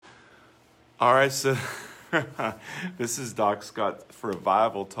All right, so this is Doc Scott for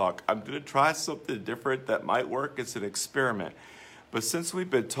Revival Talk. I'm going to try something different that might work. It's an experiment. But since we've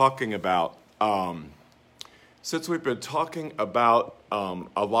been talking about a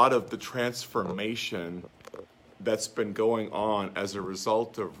lot of the transformation that's been going on as a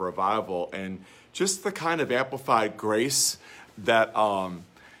result of revival and just the kind of amplified grace that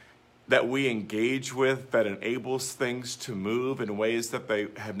that we engage with that enables things to move in ways that they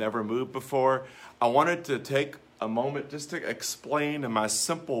have never moved before, I wanted to take a moment just to explain in my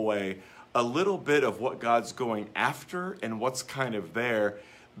simple way a little bit of what God's going after and what's kind of there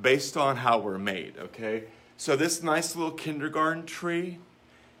based on how we're made, okay? So this nice little kindergarten tree,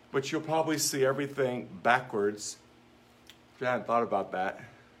 but you'll probably see everything backwards. I hadn't thought about that.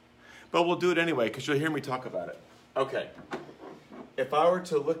 But we'll do it anyway because you'll hear me talk about it. Okay. If I were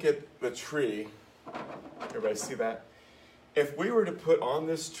to look at the tree, everybody see that? If we were to put on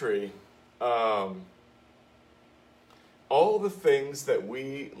this tree all the things that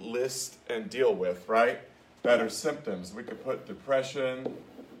we list and deal with, right, that are symptoms. We could put depression.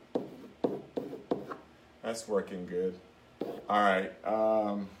 That's working good. All right.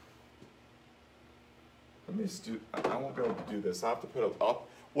 Let me just do, I won't be able to do this. I have to put up.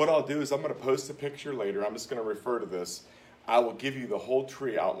 What I'll do is I'm going to post a picture later. I'm just going to refer to this. I will give you the whole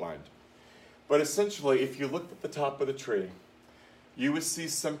tree outlined. But essentially, if you looked at the top of the tree, you would see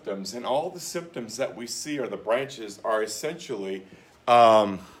symptoms. And all the symptoms that we see, or the branches, are essentially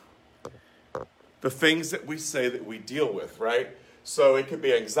the things that we say that we deal with, right? So it could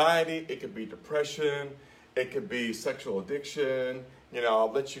be anxiety, it could be depression, it could be sexual addiction. You know,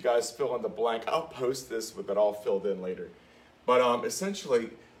 I'll let you guys fill in the blank. I'll post this with it all filled in later. But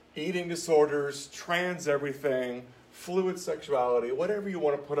essentially, eating disorders, trans everything, fluid sexuality, whatever you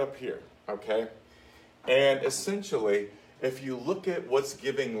want to put up here, okay? And essentially, if you look at what's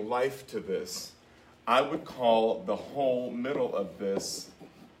giving life to this, I would call the whole middle of this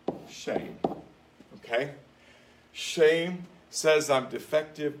shame, okay? Shame says I'm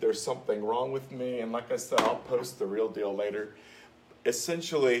defective, there's something wrong with me, and like I said, I'll post the real deal later.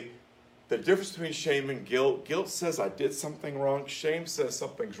 Essentially, the difference between shame and guilt, guilt says I did something wrong, shame says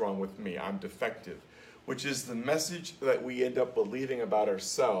something's wrong with me, I'm defective, which is the message that we end up believing about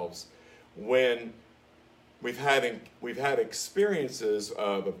ourselves when we've had experiences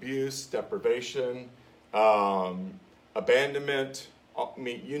of abuse, deprivation, abandonment, I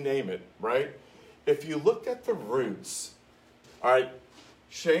mean, you name it, right? If you look at the roots, all right,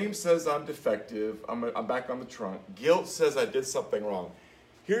 shame says I'm defective, I'm back on the trunk. Guilt says I did something wrong.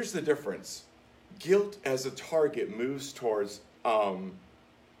 Here's the difference. Guilt as a target moves towards,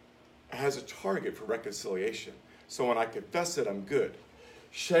 has a target for reconciliation. So when I confess it, I'm good.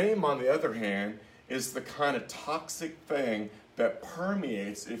 Shame, on the other hand, is the kind of toxic thing that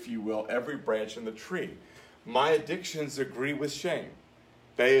permeates, if you will, every branch in the tree. My addictions agree with shame.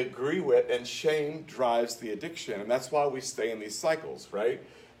 They agree with, and shame drives the addiction. And that's why we stay in these cycles, right?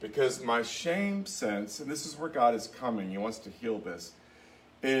 Because my shame sense, and this is where God is coming, He wants to heal this,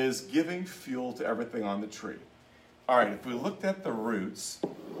 is giving fuel to everything on the tree. All right, if we looked at the roots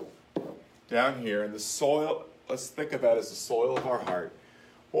down here in the soil, let's think of that as the soil of our heart.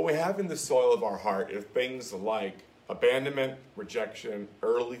 What we have in the soil of our heart are things like abandonment, rejection,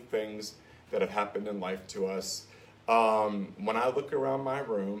 early things that have happened in life to us. When I look around my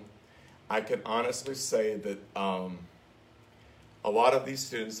room, I can honestly say that a lot of these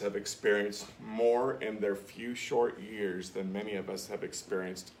students have experienced more in their few short years than many of us have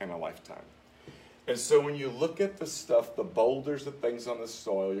experienced in a lifetime. And so when you look at the stuff, the boulders of things on the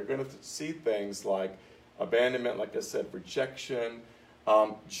soil, you're going to see things like abandonment, like I said, rejection,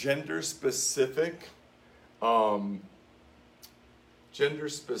 gender-specific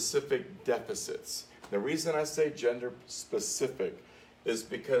deficits. The reason I say gender-specific is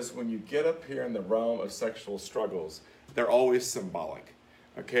because when you get up here in the realm of sexual struggles, they're always symbolic,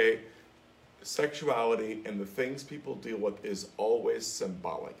 okay? Sexuality and the things people deal with is always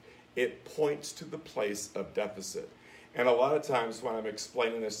symbolic. It points to the place of deficit. And a lot of times when I'm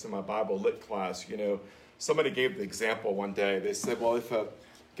explaining this to my Bible Lit class, you know, somebody gave the example one day. They said, well, if a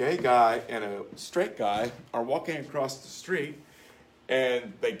gay guy and a straight guy are walking across the street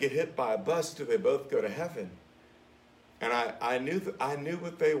and they get hit by a bus, do they both go to heaven? And I knew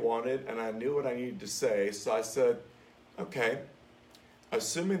what they wanted, and I knew what I needed to say. So I said, okay,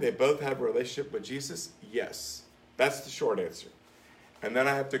 assuming they both have a relationship with Jesus, yes. That's the short answer. And then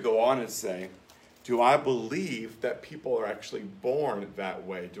I have to go on and say, do I believe that people are actually born that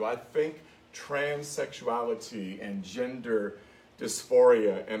way? Do I think transsexuality and gender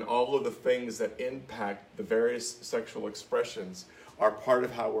dysphoria and all of the things that impact the various sexual expressions are part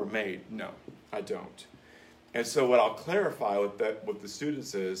of how we're made. No, I don't. And so what I'll clarify with the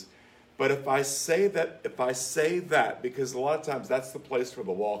students is, but if I say that, because a lot of times that's the place where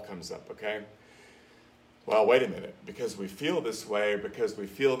the wall comes up, okay? Well, wait a minute, because we feel this way, or because we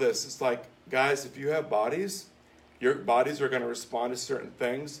feel this. It's like, guys, if you have bodies, your bodies are going to respond to certain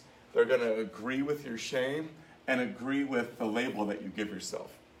things. They're going to agree with your shame and agree with the label that you give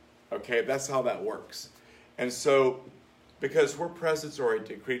yourself. Okay, that's how that works. And so, because we're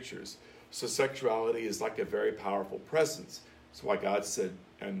presence-oriented creatures, so sexuality is like a very powerful presence. That's why God said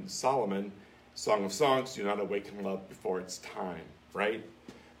in Solomon, Song of Songs, do not awaken love before its time, right?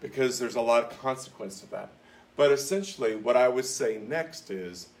 Because there's a lot of consequence to that. But essentially, what I would say next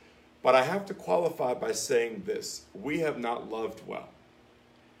is, but I have to qualify by saying this: we have not loved well.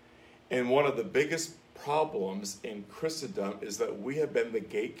 And one of the biggest problems in Christendom is that we have been the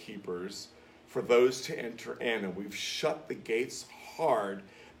gatekeepers for those to enter in, and we've shut the gates hard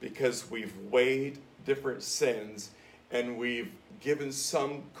because we've weighed different sins and we've given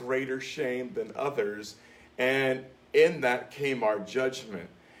some greater shame than others, and in that came our judgment.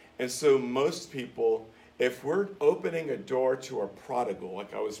 And so most people, if we're opening a door to a prodigal,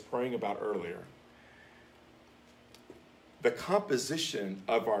 like I was praying about earlier, the composition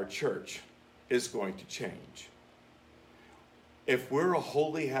of our church is going to change. If we're a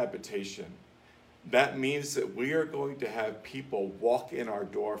holy habitation, that means that we are going to have people walk in our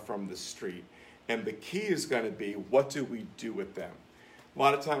door from the street. And the key is going to be, what do we do with them? A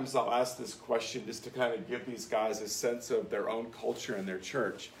lot of times I'll ask this question just to kind of give these guys a sense of their own culture and their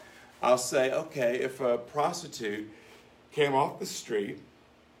church. I'll say, okay, if a prostitute came off the street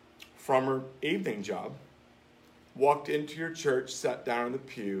from her evening job, walked into your church, sat down in the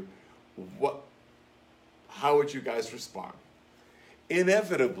pew, how would you guys respond?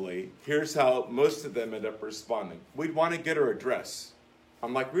 Inevitably, here's how most of them end up responding. We'd want to get her a dress.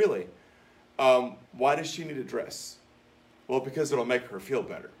 I'm like, really? Why does she need a dress? Well, because it'll make her feel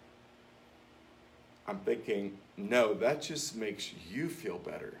better. I'm thinking, no, that just makes you feel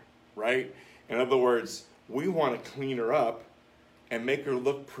better, right? In other words, we want to clean her up and make her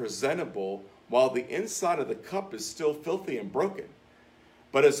look presentable while the inside of the cup is still filthy and broken.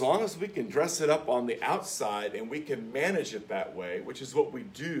 But as long as we can dress it up on the outside and we can manage it that way, which is what we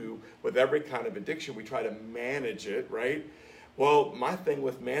do with every kind of addiction, we try to manage it, right? Well, my thing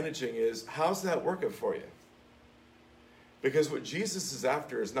with managing is, how's that working for you? Because what Jesus is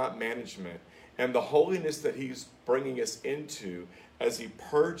after is not management. And the holiness that he's bringing us into as he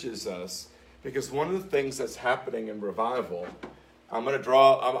purges us, because one of the things that's happening in revival, I'm going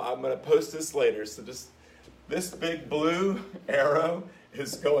to post this later, so just this big blue arrow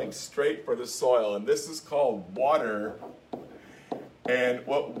is going straight for the soil, and this is called water. And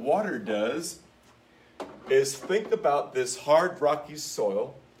what water does is, think about this hard, rocky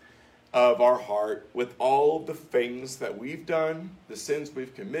soil of our heart with all of the things that we've done, the sins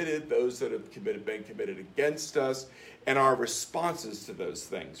we've committed, those that have been committed against us, and our responses to those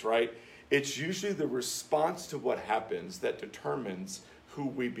things, right? It's usually the response to what happens that determines who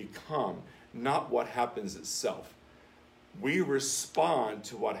we become, not what happens itself. We respond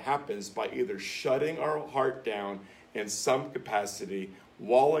to what happens by either shutting our heart down in some capacity,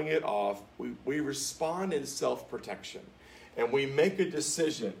 walling it off. We respond in self-protection. And we make a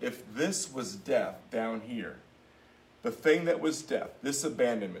decision. If this was death down here, the thing that was death, this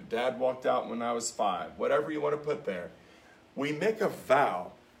abandonment, Dad walked out when I was 5, whatever you want to put there, we make a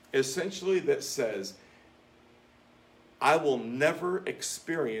vow essentially that says, I will never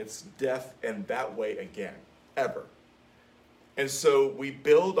experience death in that way again, ever. And so we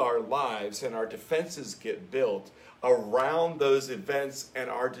build our lives and our defenses get built around those events and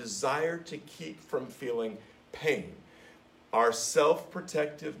our desire to keep from feeling pain. Our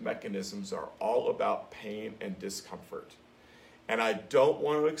self-protective mechanisms are all about pain and discomfort. And I don't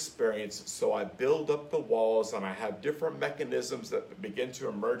want to experience it, so I build up the walls and I have different mechanisms that begin to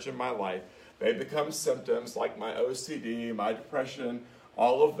emerge in my life. They become symptoms like my OCD, my depression,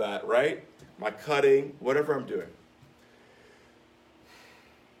 all of that, right? My cutting, whatever I'm doing.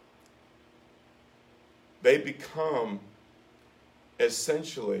 They become the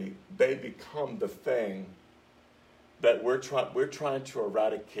thing that we're trying to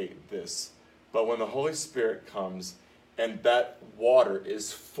eradicate this. But when the Holy Spirit comes and that water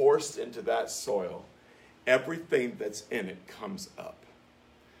is forced into that soil, everything that's in it comes up.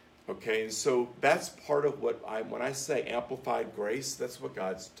 Okay, and so that's part of what when I say amplified grace, that's what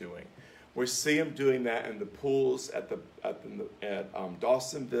God's doing. We see him doing that in the pools at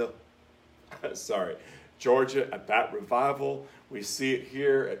Dawsonville, Georgia at that revival. We see it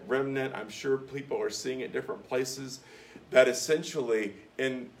here at Remnant. I'm sure people are seeing it different places. That essentially,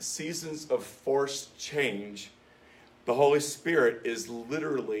 in seasons of forced change, the Holy Spirit is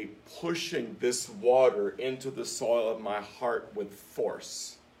literally pushing this water into the soil of my heart with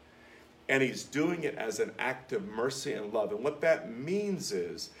force. And he's doing it as an act of mercy and love. And what that means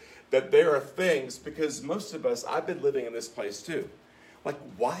is that there are things, because most of us, I've been living in this place too. Like,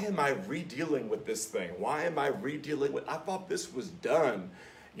 why am I re-dealing with this thing? Why am I re-dealing with, I thought this was done.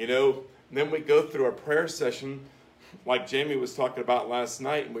 And then we go through a prayer session like Jamie was talking about last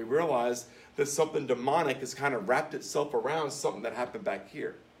night, and we realize that something demonic has kind of wrapped itself around something that happened back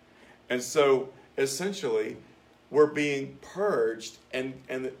here. And so, essentially, we're being purged, and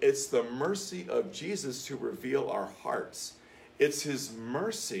it's the mercy of Jesus to reveal our hearts. It's his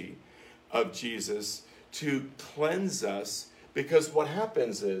mercy of Jesus to cleanse us, because what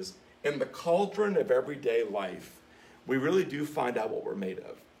happens is, in the cauldron of everyday life, we really do find out what we're made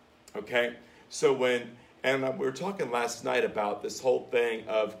of, okay? So we were talking last night about this whole thing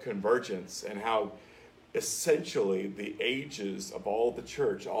of convergence and how essentially the ages of all the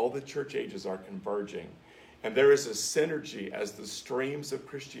church ages are converging. And there is a synergy as the streams of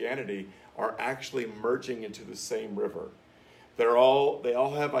Christianity are actually merging into the same river. They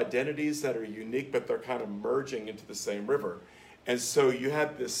all have identities that are unique, but they're kind of merging into the same river. And so you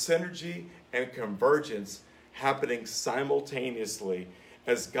have this synergy and convergence happening simultaneously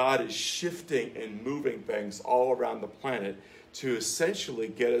as God is shifting and moving things all around the planet to essentially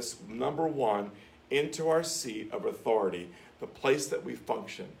get us, number one, into our seat of authority, the place that we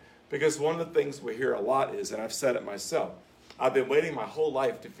function. Because one of the things we hear a lot is, and I've said it myself, I've been waiting my whole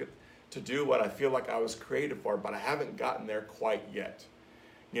life to do what I feel like I was created for, but I haven't gotten there quite yet.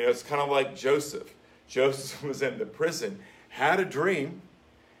 It's kind of like Joseph. Joseph was in the prison, had a dream,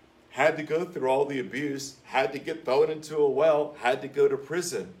 had to go through all the abuse, had to get thrown into a well, had to go to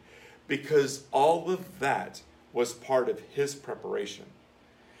prison, because all of that was part of his preparation.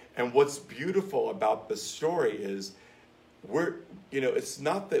 And what's beautiful about the story is it's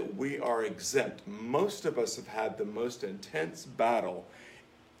not that we are exempt. Most of us have had the most intense battle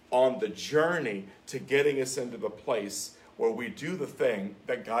on the journey to getting us into the place where we do the thing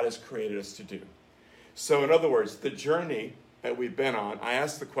that God has created us to do. So in other words, the journey that we've been on, I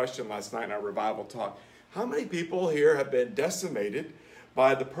asked the question last night in our revival talk, how many people here have been decimated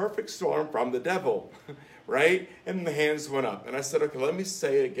by the perfect storm from the devil, right? And the hands went up. And I said, okay, let me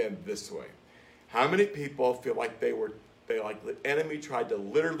say it again this way. How many people feel like the enemy tried to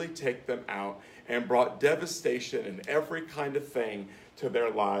literally take them out and brought devastation and every kind of thing to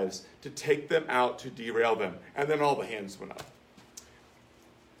their lives to take them out, to derail them? And then all the hands went up.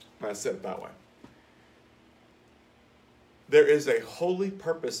 And I said it that way. There is a holy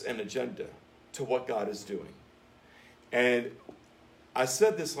purpose and agenda to what God is doing. And I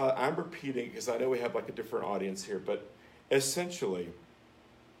said this, I'm repeating because I know we have a different audience here, but essentially,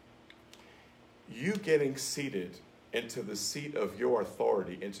 you getting seated into the seat of your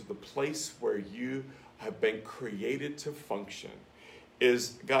authority, into the place where you have been created to function,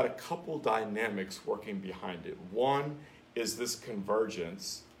 is got a couple dynamics working behind it. One is this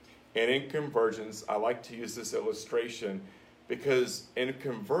convergence. And in convergence, I like to use this illustration because in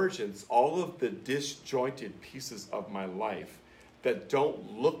convergence, all of the disjointed pieces of my life that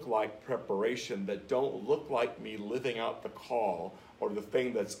don't look like preparation, that don't look like me living out the call or the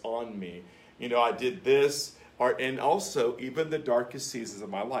thing that's on me. I did this, and also even the darkest seasons of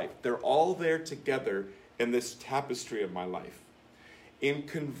my life. They're all there together in this tapestry of my life. In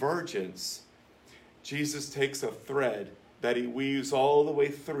convergence, Jesus takes a thread that he weaves all the way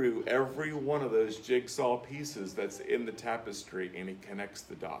through every one of those jigsaw pieces that's in the tapestry, and he connects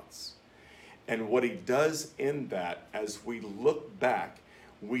the dots. And what he does in that, as we look back,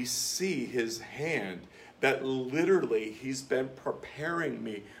 we see his hand that literally he's been preparing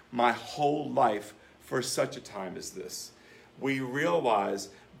me my whole life for such a time as this. We realize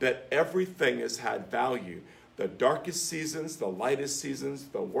that everything has had value. The darkest seasons, the lightest seasons,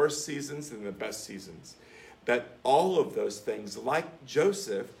 the worst seasons, and the best seasons. That all of those things, like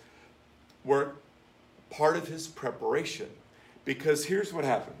Joseph, were part of his preparation. Because here's what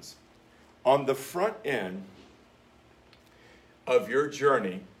happens. On the front end of your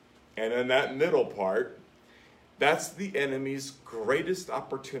journey, and in that middle part, that's the enemy's greatest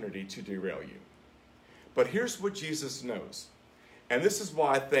opportunity to derail you. But here's what Jesus knows. And this is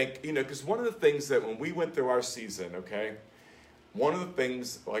why I think, because one of the things that when we went through our season, okay, one of the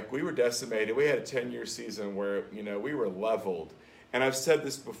things, we were decimated. We had a 10-year season where, we were leveled. And I've said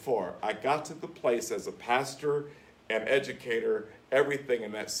this before. I got to the place as a pastor and educator, everything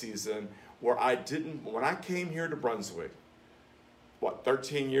in that season, where when I came here to Brunswick,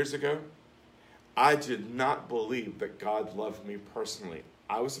 13 years ago, I did not believe that God loved me personally.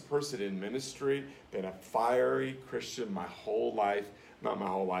 I was a person in ministry, been a fiery Christian my whole life, not my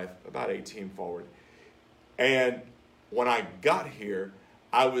whole life, about 18 forward. And when I got here,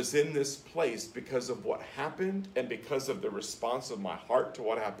 I was in this place because of what happened and because of the response of my heart to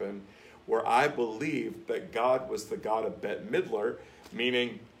what happened, where I believed that God was the God of Bette Midler,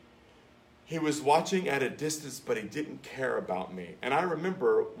 meaning he was watching at a distance, but he didn't care about me. And I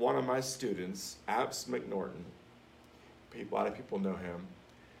remember one of my students, Abs McNorton, a lot of people know him,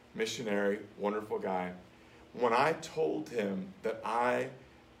 missionary, wonderful guy. When I told him that I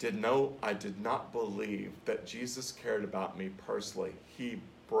did not believe that Jesus cared about me personally, he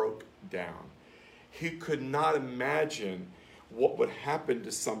broke down. He could not imagine what would happen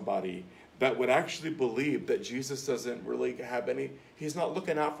to somebody that would actually believe that Jesus doesn't really have he's not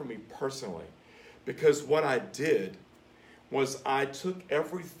looking out for me personally. Because what I did was I took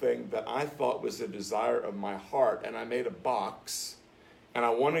everything that I thought was a desire of my heart and I made a box, and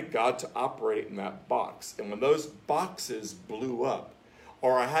I wanted God to operate in that box. And when those boxes blew up,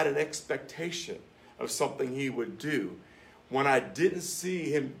 or I had an expectation of something he would do, when I didn't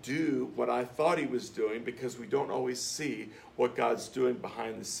see him do what I thought he was doing, because we don't always see what God's doing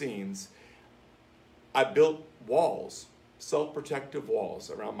behind the scenes, I built walls, self-protective walls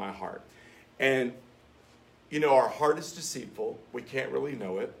around my heart. And, our heart is deceitful. We can't really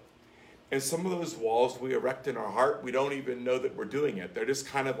know it. And some of those walls we erect in our heart, we don't even know that we're doing it. They're just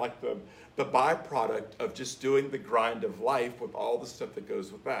kind of like the byproduct of just doing the grind of life with all the stuff that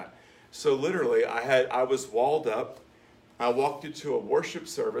goes with that. So literally, I was walled up. I walked into a worship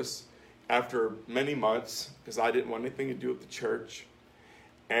service after many months because I didn't want anything to do with the church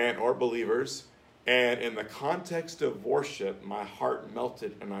or believers. And in the context of worship, my heart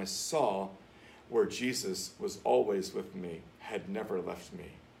melted and I saw where Jesus was always with me, had never left me,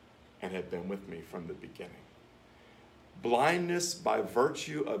 and had been with me from the beginning. Blindness by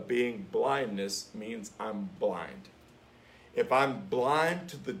virtue of being blindness means I'm blind. If I'm blind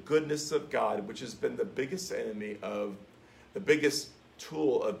to the goodness of God, which has been the biggest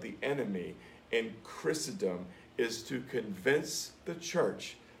tool of the enemy in Christendom, is to convince the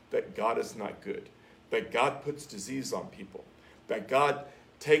church that God is not good, that God puts disease on people, that God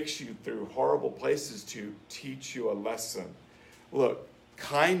takes you through horrible places to teach you a lesson. Look,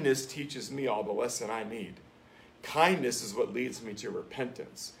 kindness teaches me all the lesson I need. Kindness is what leads me to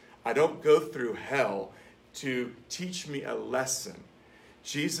repentance. I don't go through hell to teach me a lesson.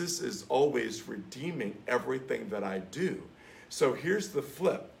 Jesus is always redeeming everything that I do. So here's the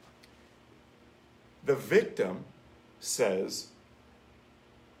flip. The victim says,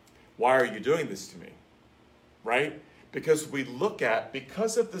 why are you doing this to me? Right? Because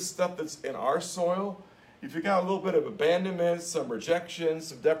because of the stuff that's in our soil, if you got a little bit of abandonment, some rejection,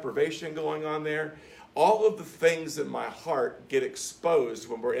 some deprivation going on there, all of the things in my heart get exposed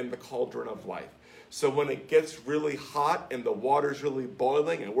when we're in the cauldron of life. So when it gets really hot and the water's really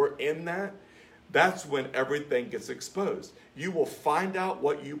boiling and we're in that, that's when everything gets exposed. You will find out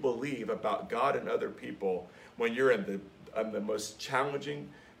what you believe about God and other people when you're in the most challenging,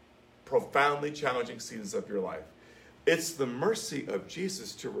 profoundly challenging seasons of your life. It's the mercy of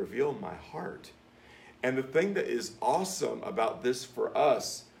Jesus to reveal my heart. And the thing that is awesome about this for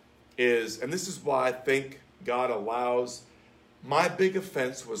us is, and this is why I think God allows, my big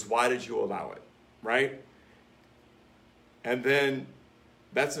offense was, why did you allow it, right? And then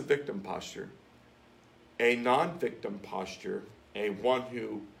that's a victim posture. A non-victim posture, a one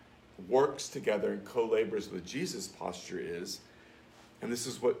who works together and co-labors with Jesus posture is, and this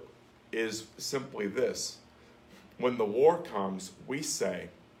is what is simply this. When the war comes, we say,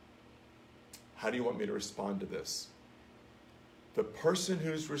 how do you want me to respond to this? The person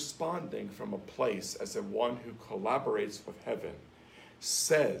who's responding from a place as a one who collaborates with heaven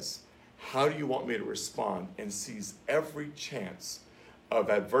says, how do you want me to respond? And sees every chance of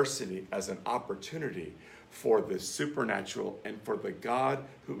adversity as an opportunity for the supernatural and for the God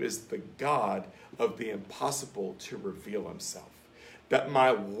who is the God of the impossible to reveal himself. That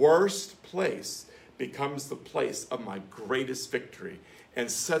my worst place becomes the place of my greatest victory and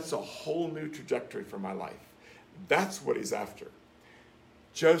sets a whole new trajectory for my life. That's what he's after.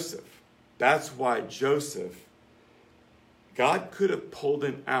 Joseph, that's why Joseph, God could have pulled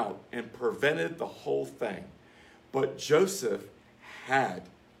him out and prevented the whole thing, but Joseph had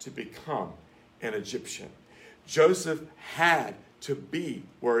to become an Egyptian. Joseph had to be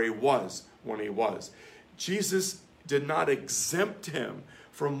where he was when he was. Jesus did not exempt him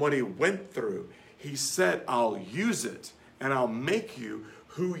from what he went through. He said, I'll use it and I'll make you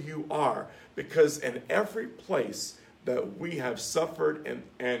who you are. Because in every place that we have suffered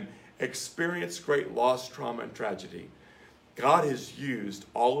and experienced great loss, trauma, and tragedy, God has used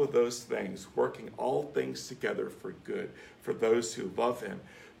all of those things, working all things together for good, for those who love him,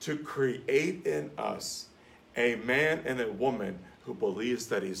 to create in us a man and a woman who believes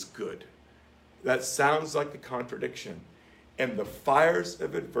that he's good. That sounds like a contradiction. In the fires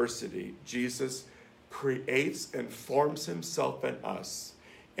of adversity, Jesus creates and forms himself in us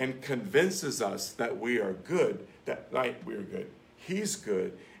and convinces us that we are good, he's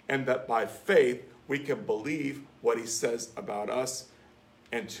good, and that by faith we can believe what he says about us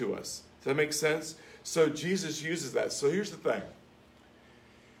and to us. Does that make sense? So Jesus uses that. So here's the thing.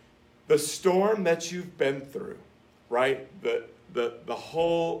 The storm that you've been through, right? The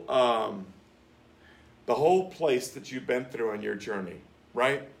whole place that you've been through on your journey,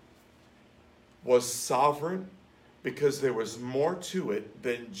 right, was sovereign because there was more to it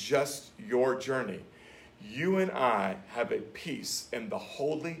than just your journey. You and I have a piece in the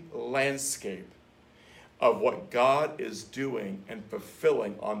holy landscape of what God is doing and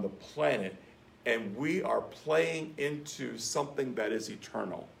fulfilling on the planet, and we are playing into something that is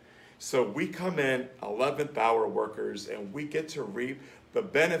eternal. So we come in 11th hour workers, and we get to reap the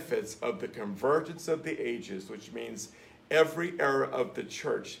benefits of the convergence of the ages, which means every era of the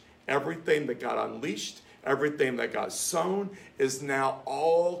church, everything that got unleashed, everything that got sown is now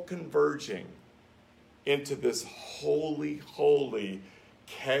all converging into this holy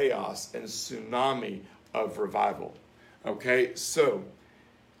chaos and tsunami of revival. Okay, so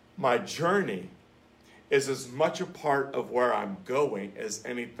my journey is as much a part of where I'm going as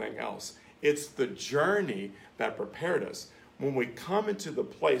anything else. It's the journey that prepared us. When we come into the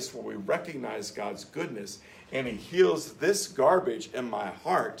place where we recognize God's goodness and he heals this garbage in my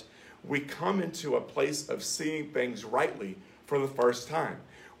heart, we come into a place of seeing things rightly for the first time.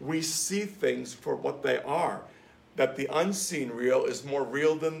 We see things for what they are, that the unseen real is more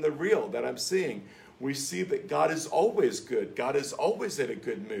real than the real that I'm seeing. We see that God is always good. God is always in a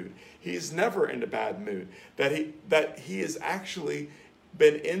good mood. He is never in a bad mood. That he has actually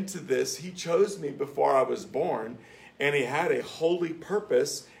been into this. He chose me before I was born, and he had a holy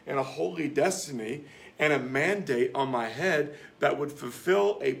purpose and a holy destiny and a mandate on my head that would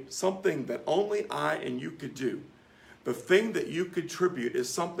fulfill something that only I and you could do. The thing that you contribute is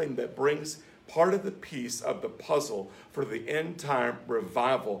something that brings part of the piece of the puzzle for the end time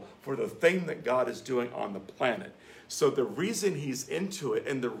revival, for the thing that God is doing on the planet. So the reason he's into it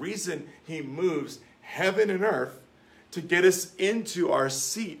and the reason he moves heaven and earth to get us into our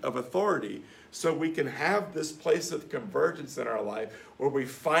seat of authority so we can have this place of convergence in our life where we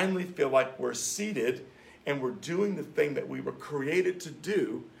finally feel like we're seated and we're doing the thing that we were created to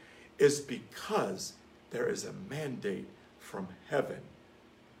do, is because there is a mandate from heaven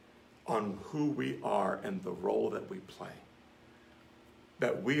on who we are and the role that we play.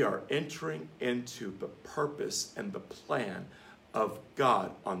 That we are entering into the purpose and the plan of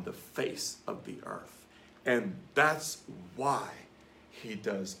God on the face of the earth. And that's why he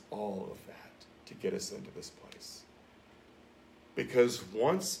does all of that, to get us into this place. Because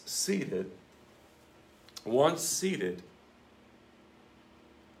once seated,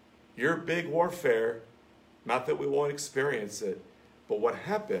 your big warfare, not that we won't experience it, but what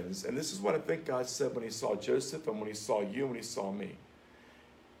happens, and this is what I think God said when he saw Joseph and when he saw you and when he saw me.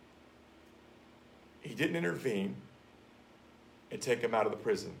 He didn't intervene and take him out of the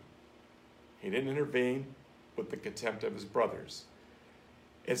prison. He didn't intervene with the contempt of his brothers.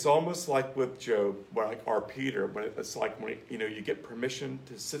 It's almost like with Job, or Peter, when it's like when you get permission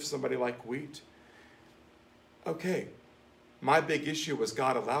to sift somebody like wheat. Okay, my big issue was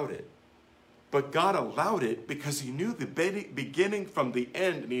God allowed it. But God allowed it because he knew the beginning from the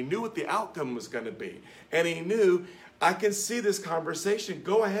end, and he knew what the outcome was going to be. And he knew, I can see this conversation.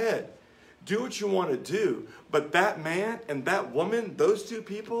 Go ahead. Do what you want to do. But that man and that woman, those two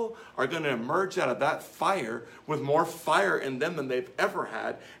people, are going to emerge out of that fire with more fire in them than they've ever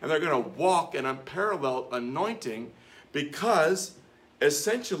had. And they're going to walk in unparalleled anointing because,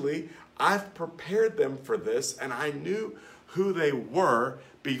 essentially, I've prepared them for this, and I knew who they were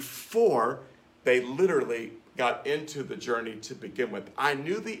before they literally got into the journey to begin with. I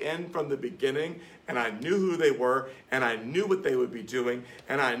knew the end from the beginning, and I knew who they were, and I knew what they would be doing,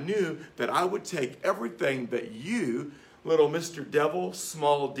 and I knew that I would take everything that you, little Mr. Devil,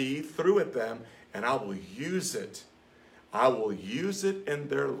 small d, threw at them, and I will use it. I will use it in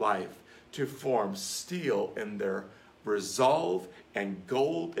their life to form steel in their resolve and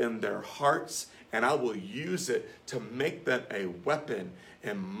gold in their hearts and I will use it to make that a weapon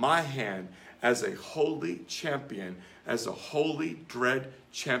in my hand as a holy champion, as a holy dread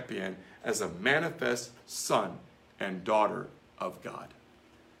champion, as a manifest son and daughter of God.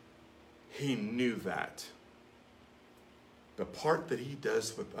 He knew that. The part that he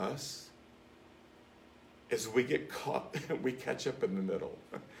does with us is we get caught, we catch up in the middle.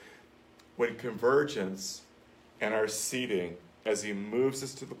 When convergence and our seating, as he moves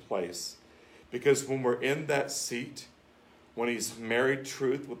us to the place, because when we're in that seat, when he's married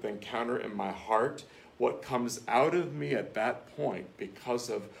truth with encounter in my heart, what comes out of me at that point, because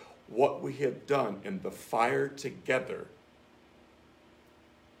of what we have done in the fire together,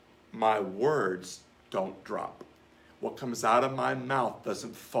 my words don't drop. What comes out of my mouth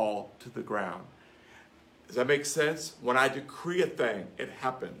doesn't fall to the ground. Does that make sense? When I decree a thing, it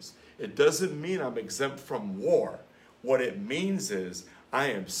happens. It doesn't mean I'm exempt from war. What it means is I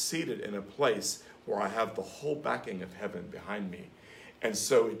am seated in a place where I have the whole backing of heaven behind me. And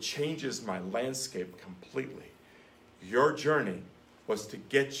so it changes my landscape completely. Your journey was to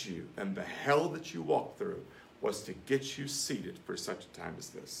get you, and the hell that you walked through was to get you seated for such a time as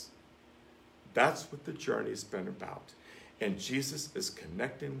this. That's what the journey's been about. And Jesus is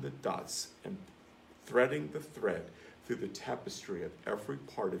connecting the dots and threading the thread through the tapestry of every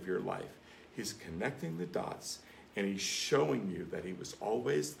part of your life. He's connecting the dots, and he's showing you that he was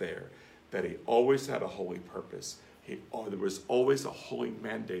always there, that he always had a holy purpose. There was always a holy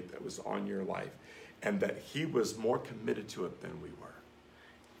mandate that was on your life, and that he was more committed to it than we were.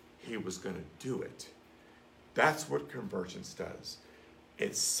 He was going to do it. That's what convergence does.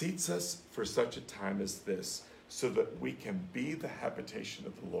 It seats us for such a time as this so that we can be the habitation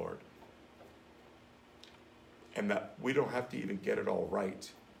of the Lord, and that we don't have to even get it all right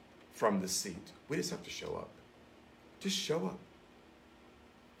from the seat. We just have to show up. Just show up.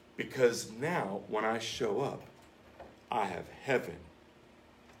 Because now, when I show up, I have heaven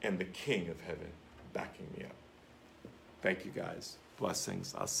and the King of heaven backing me up. Thank you, guys.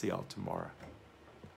 Blessings. I'll see y'all tomorrow.